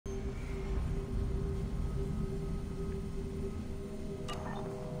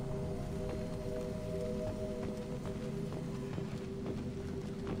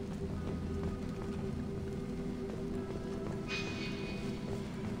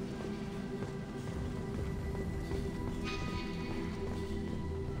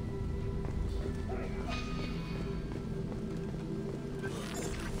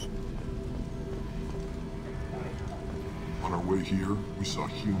way here, we saw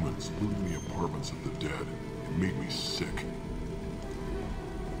humans looting the apartments of the dead. It made me sick.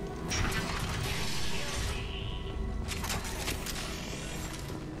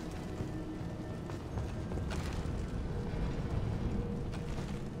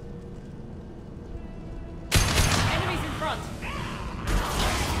 Enemies in front!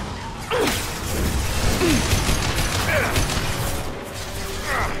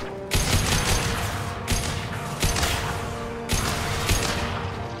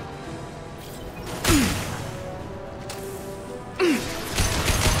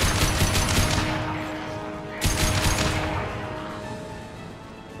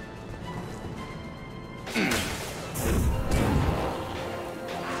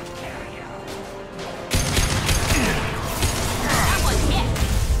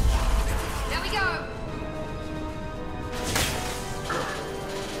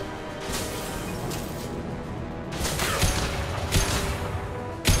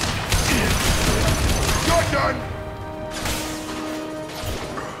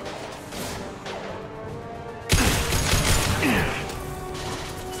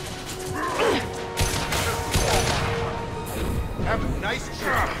 Have a nice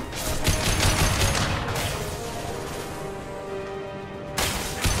job.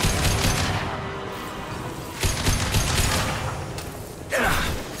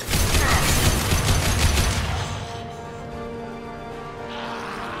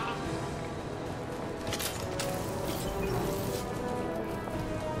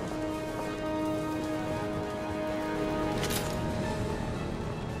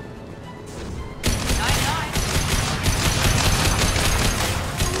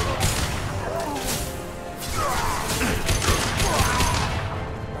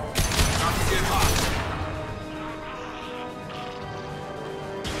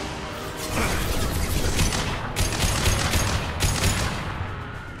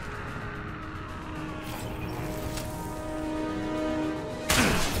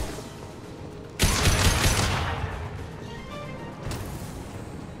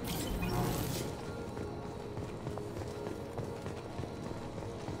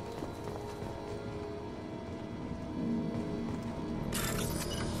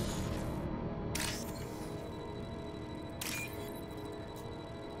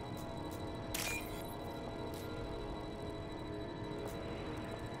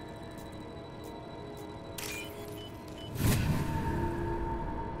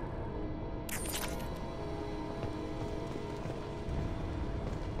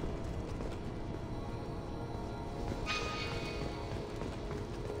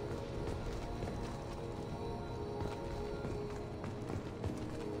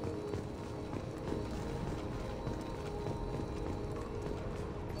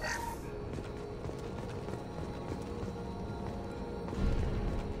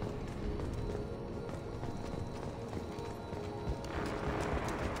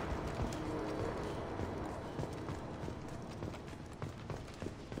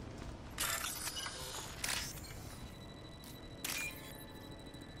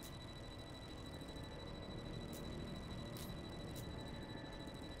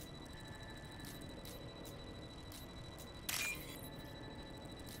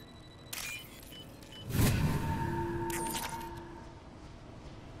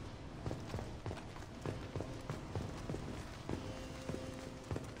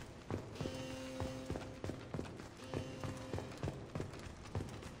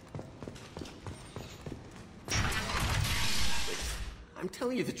 I'm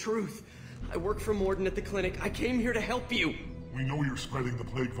telling you the truth. I work for Morden at the clinic. I came here to help you. We know you're spreading the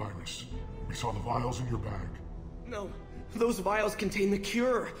plague virus. We saw the vials in your bag. No, those vials contain the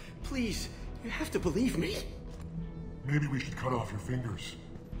cure. Please, you have to believe me. Maybe we should cut off your fingers.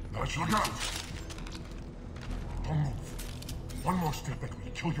 Nudge, look out! Don't move. One more step that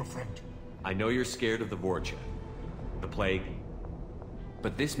will kill your friend. I know you're scared of the Vorcha, the plague,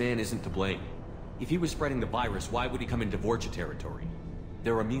 but this man isn't to blame. If he was spreading the virus, why would he come into Vorcha territory?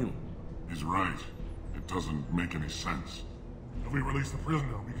 They're immune. He's right. It doesn't make any sense. If we release the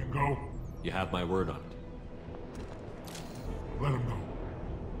prisoner, we can go. You have my word on it. Let him go.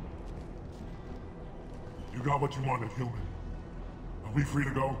 You got what you wanted, human. Are we free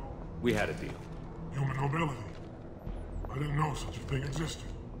to go? We had a deal. Human mobility. I didn't know such a thing existed.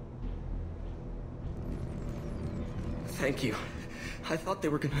 Thank you. I thought they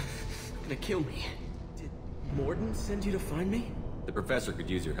were gonna kill me. Did Morden send you to find me? The professor could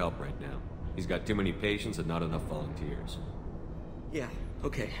use your help right now. He's got too many patients and not enough volunteers. Yeah,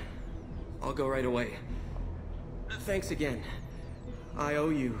 okay. I'll go right away. Thanks again. I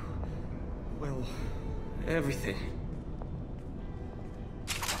owe you... well, everything.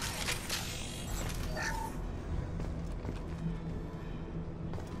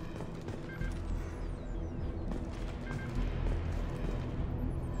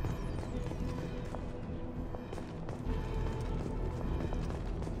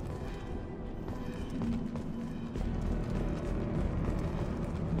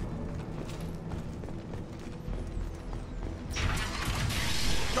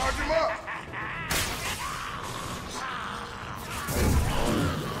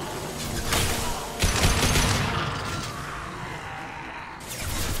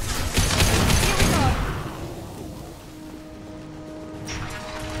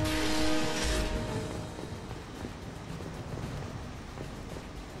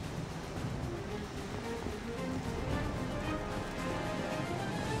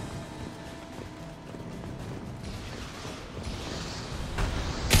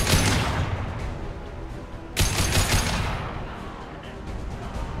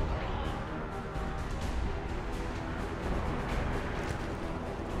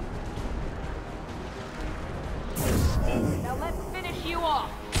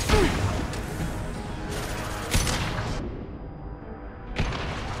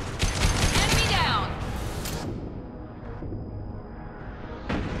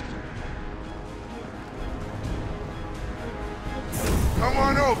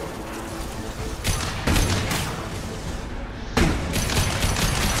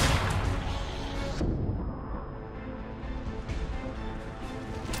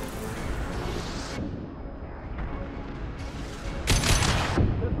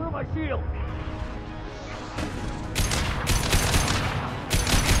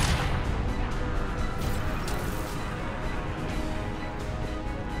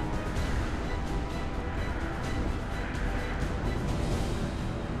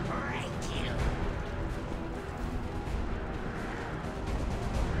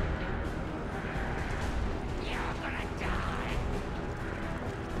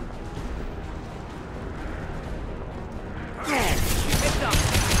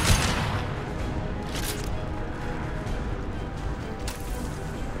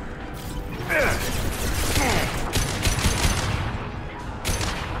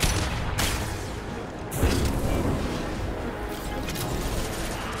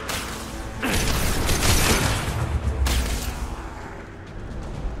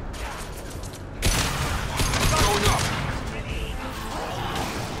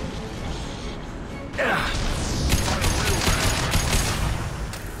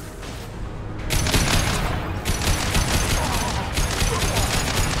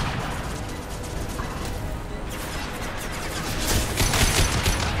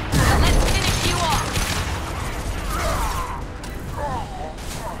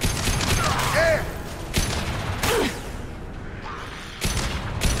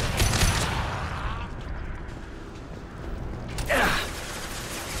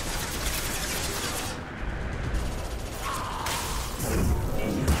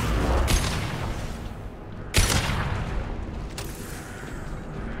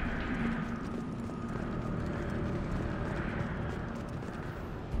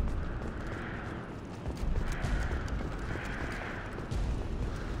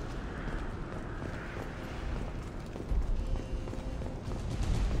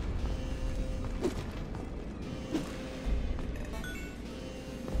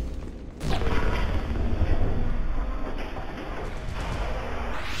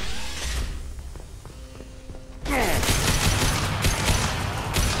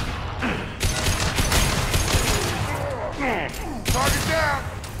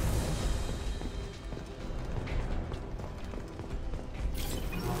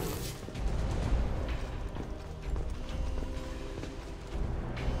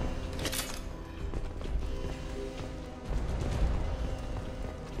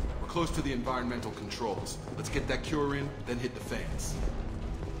 close to the environmental controls. Let's get that cure in, then hit the fans.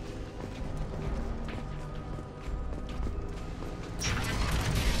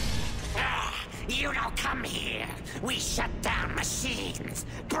 You don't come here. We shut down machines,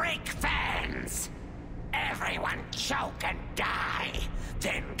 break fans. Everyone choke and die.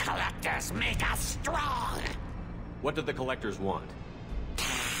 Then collectors make us strong. What do the collectors want?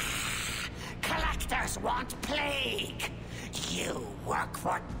 Collectors want plague. You work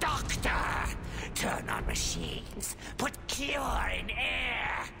for Doctor. Turn on machines. Put cure in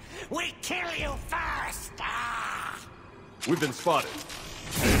air. We kill you first. We've been spotted.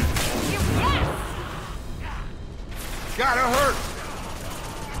 Gotta hurt!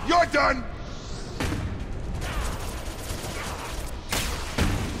 You're done!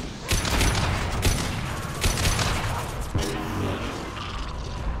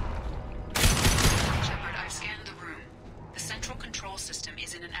 Shepard, I've scanned the room. The central control system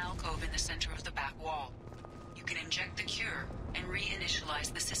is in an alcove in the center of the back wall. You can inject the cure and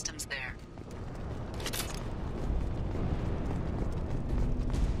reinitialize the systems there.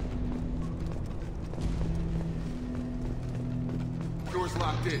 Door's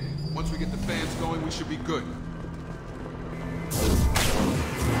locked in. Once we get the fans going, we should be good.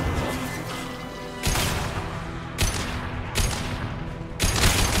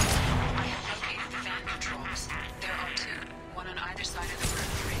 I have located the fan controls. There are two, one on either side of the room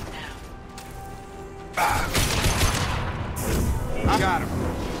right now. I got him.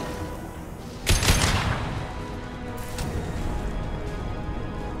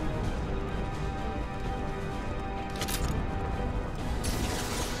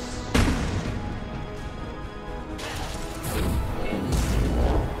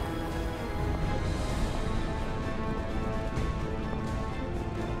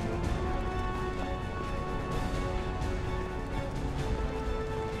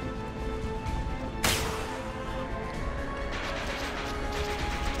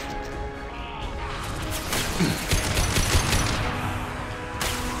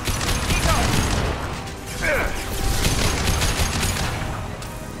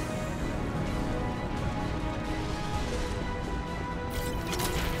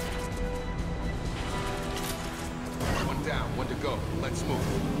 One down, one to go. Let's move.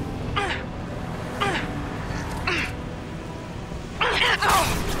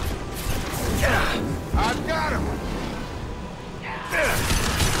 I've got him!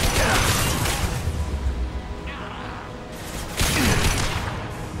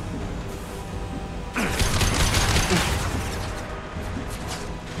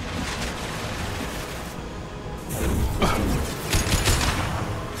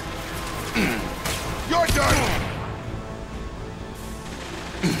 You're done!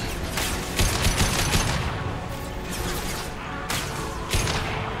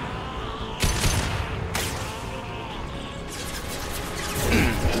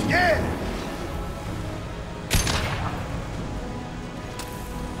 Yeah!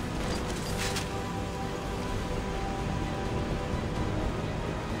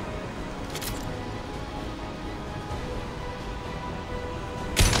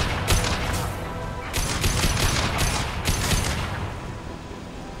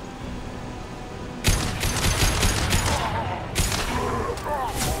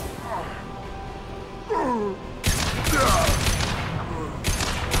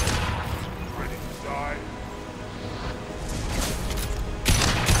 Ready to die?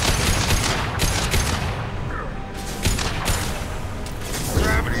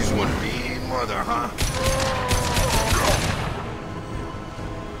 Gravity's one mean mother, huh?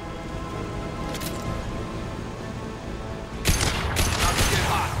 About to get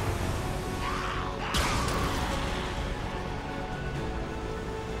hot.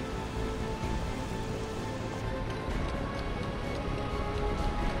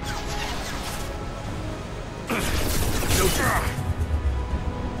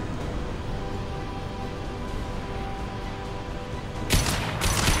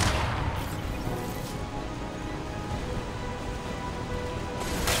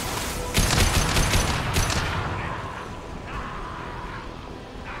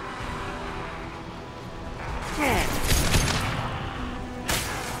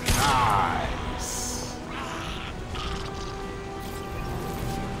 Nice.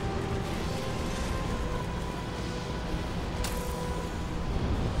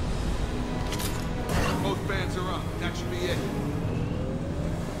 Both fans are up. That should be it.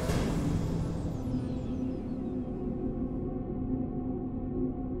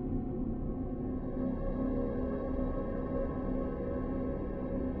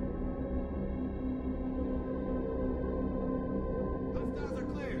 Hostiles are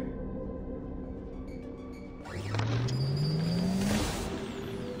clear.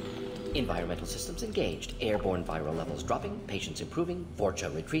 Environmental systems engaged. Airborne viral levels dropping. Patients improving.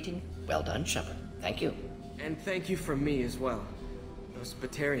 Vorcha retreating. Well done, Shepard. Thank you. And thank you from me as well. Those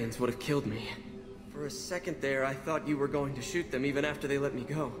Batarians would have killed me. For a second there, I thought you were going to shoot them even after they let me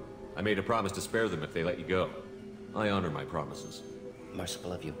go. I made a promise to spare them if they let you go. I honor my promises.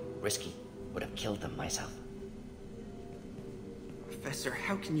 Merciful of you. Risky. Would have killed them myself. Professor,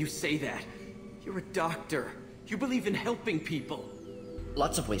 how can you say that? You're a doctor. You believe in helping people.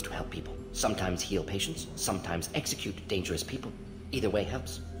 Lots of ways to help people. Sometimes heal patients, sometimes execute dangerous people. Either way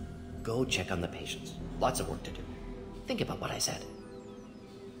helps. Go check on the patients. Lots of work to do. Think about what I said.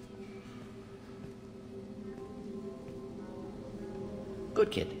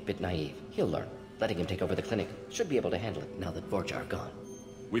 Good kid, bit naive. He'll learn. Letting him take over the clinic. Should be able to handle it now that Vorcha are gone.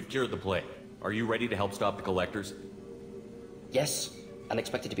 We've cured the plague. Are you ready to help stop the Collectors? Yes.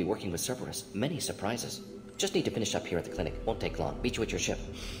 Unexpected to be working with Cerberus. Many surprises. Just need to finish up here at the clinic. Won't take long. Meet you at your ship.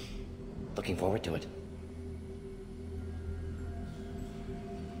 Looking forward to it.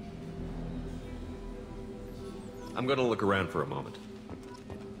 I'm gonna look around for a moment.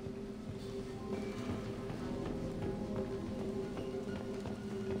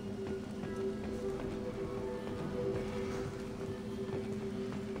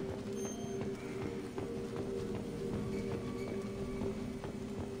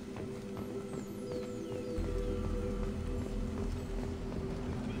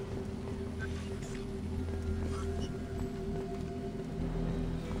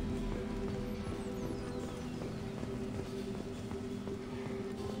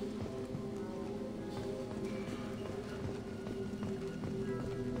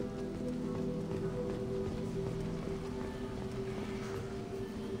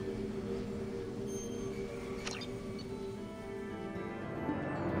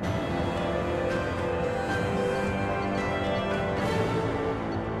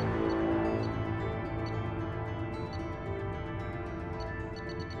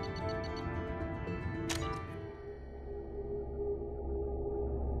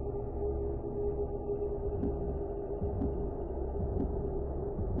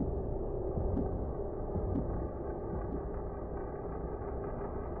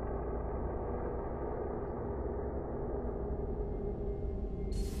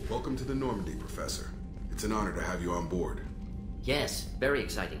 Welcome to the Normandy, Professor. It's an honor to have you on board. Yes, very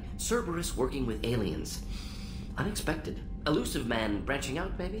exciting. Cerberus working with aliens. Unexpected. Elusive man branching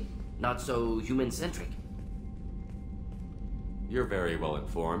out, maybe? Not so human-centric. You're very well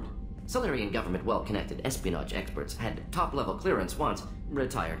informed. Salarian government well-connected espionage experts had top-level clearance once,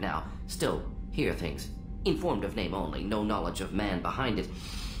 retired now. Still, hear things. Informed of name only, no knowledge of man behind it.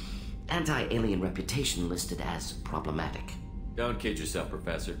 Anti-alien reputation listed as problematic. Don't kid yourself,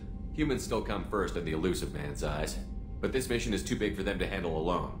 Professor. Humans still come first in the elusive man's eyes. But this mission is too big for them to handle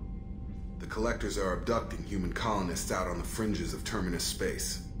alone. The Collectors are abducting human colonists out on the fringes of Terminus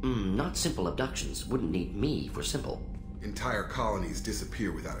space. Not simple abductions. Wouldn't need me for simple. Entire colonies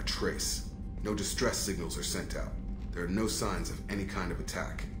disappear without a trace. No distress signals are sent out. There are no signs of any kind of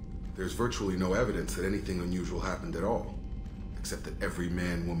attack. There's virtually no evidence that anything unusual happened at all. Except that every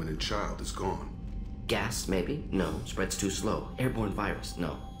man, woman, and child is gone. Gas, maybe? No. Spreads too slow. Airborne virus?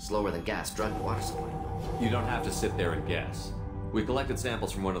 No. Slower than gas. Drug water supply? No. You don't have to sit there and guess. We collected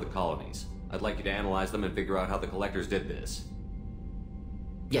samples from one of the colonies. I'd like you to analyze them and figure out how the Collectors did this.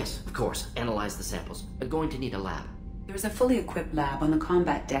 Yes, of course. Analyze the samples. Going to need a lab. There's a fully equipped lab on the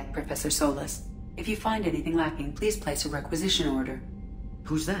combat deck, Professor Solis. If you find anything lacking, please place a requisition order.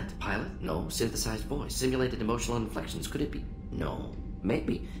 Who's that? Pilot? No. Synthesized voice. Simulated emotional inflections. Could it be? No.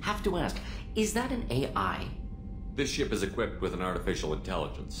 Maybe. Have to ask. Is that an AI? This ship is equipped with an artificial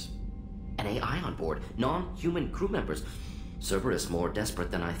intelligence. An AI on board? Non-human crew members? Cerberus more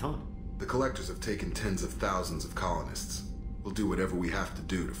desperate than I thought. The Collectors have taken tens of thousands of colonists. We'll do whatever we have to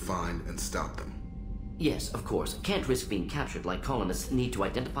do to find and stop them. Yes, of course. Can't risk being captured like colonists. Need to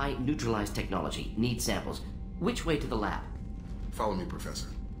identify, neutralize technology. Need samples. Which way to the lab? Follow me, Professor.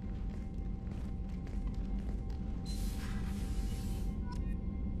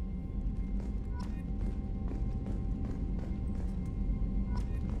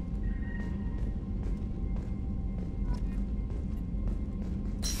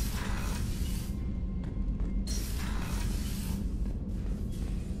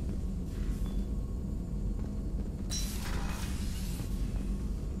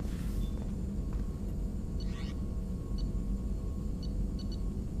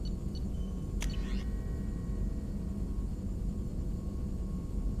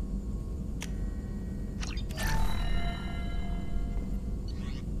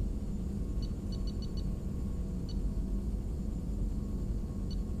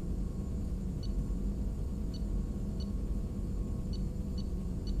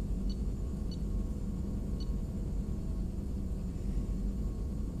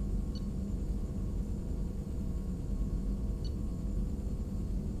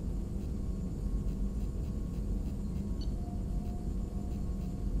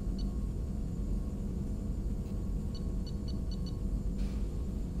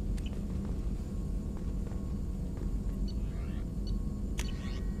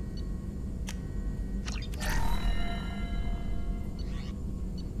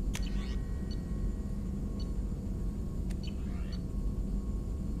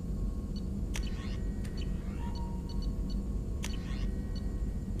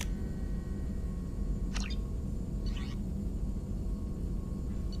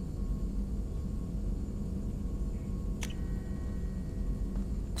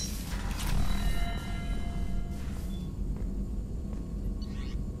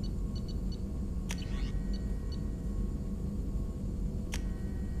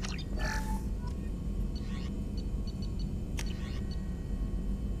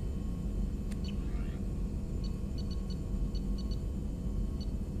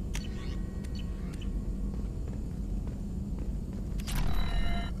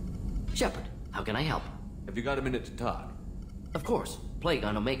 Shepard, how can I help? Have you got a minute to talk? Of course. Plague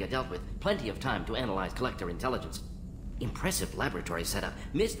on Omega dealt with. Plenty of time to analyze collector intelligence. Impressive laboratory setup.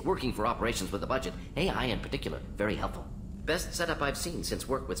 Missed working for operations with a budget. AI in particular. Very helpful. Best setup I've seen since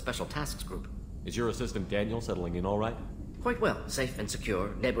work with Special Tasks Group. Is your assistant Daniel settling in all right? Quite well. Safe and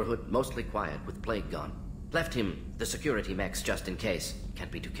secure. Neighborhood mostly quiet with Plague gone. Left him the security mechs just in case. Can't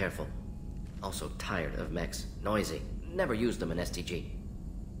be too careful. Also tired of mechs. Noisy. Never used them in STG.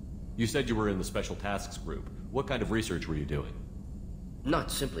 You said you were in the Special Tasks Group. What kind of research were you doing?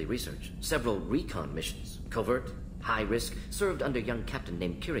 Not simply research. Several recon missions. Covert, high risk, served under young captain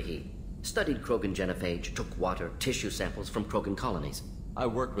named Kirihi. Studied Krogan genophage, took water, tissue samples from Krogan colonies. I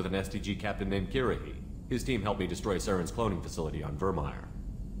worked with an STG captain named Kirihi. His team helped me destroy Saren's cloning facility on Vermeer.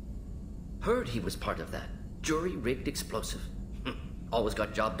 Heard he was part of that. Jury-rigged explosive. Always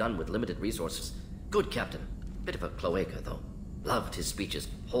got job done with limited resources. Good captain. Bit of a cloaca, though. Loved his speeches.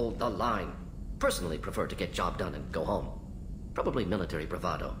 Hold the line. Personally prefer to get job done and go home. Probably military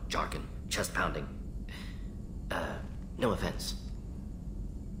bravado, jargon, chest pounding. No offense.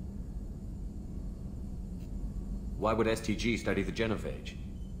 Why would STG study the genophage?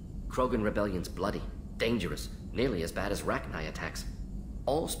 Krogan rebellion's bloody, dangerous, nearly as bad as Rachni attacks.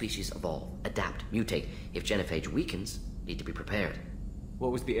 All species evolve, adapt, mutate. If genophage weakens, need to be prepared.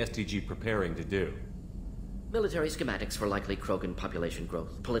 What was the STG preparing to do? Military schematics for likely Krogan population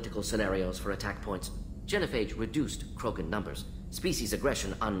growth, political scenarios for attack points. Genophage reduced Krogan numbers. Species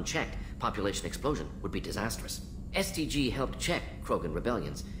aggression unchecked, population explosion would be disastrous. STG helped check Krogan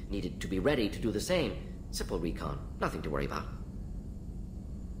rebellions, needed to be ready to do the same. Simple recon, nothing to worry about.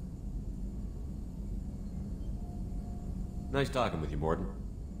 Nice talking with you, Morden.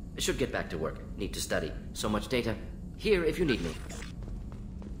 Should get back to work. Need to study. So much data. Here if you need me.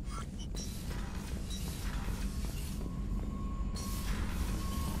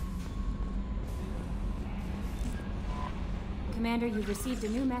 Commander, you've received a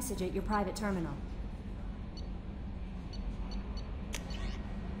new message at your private terminal.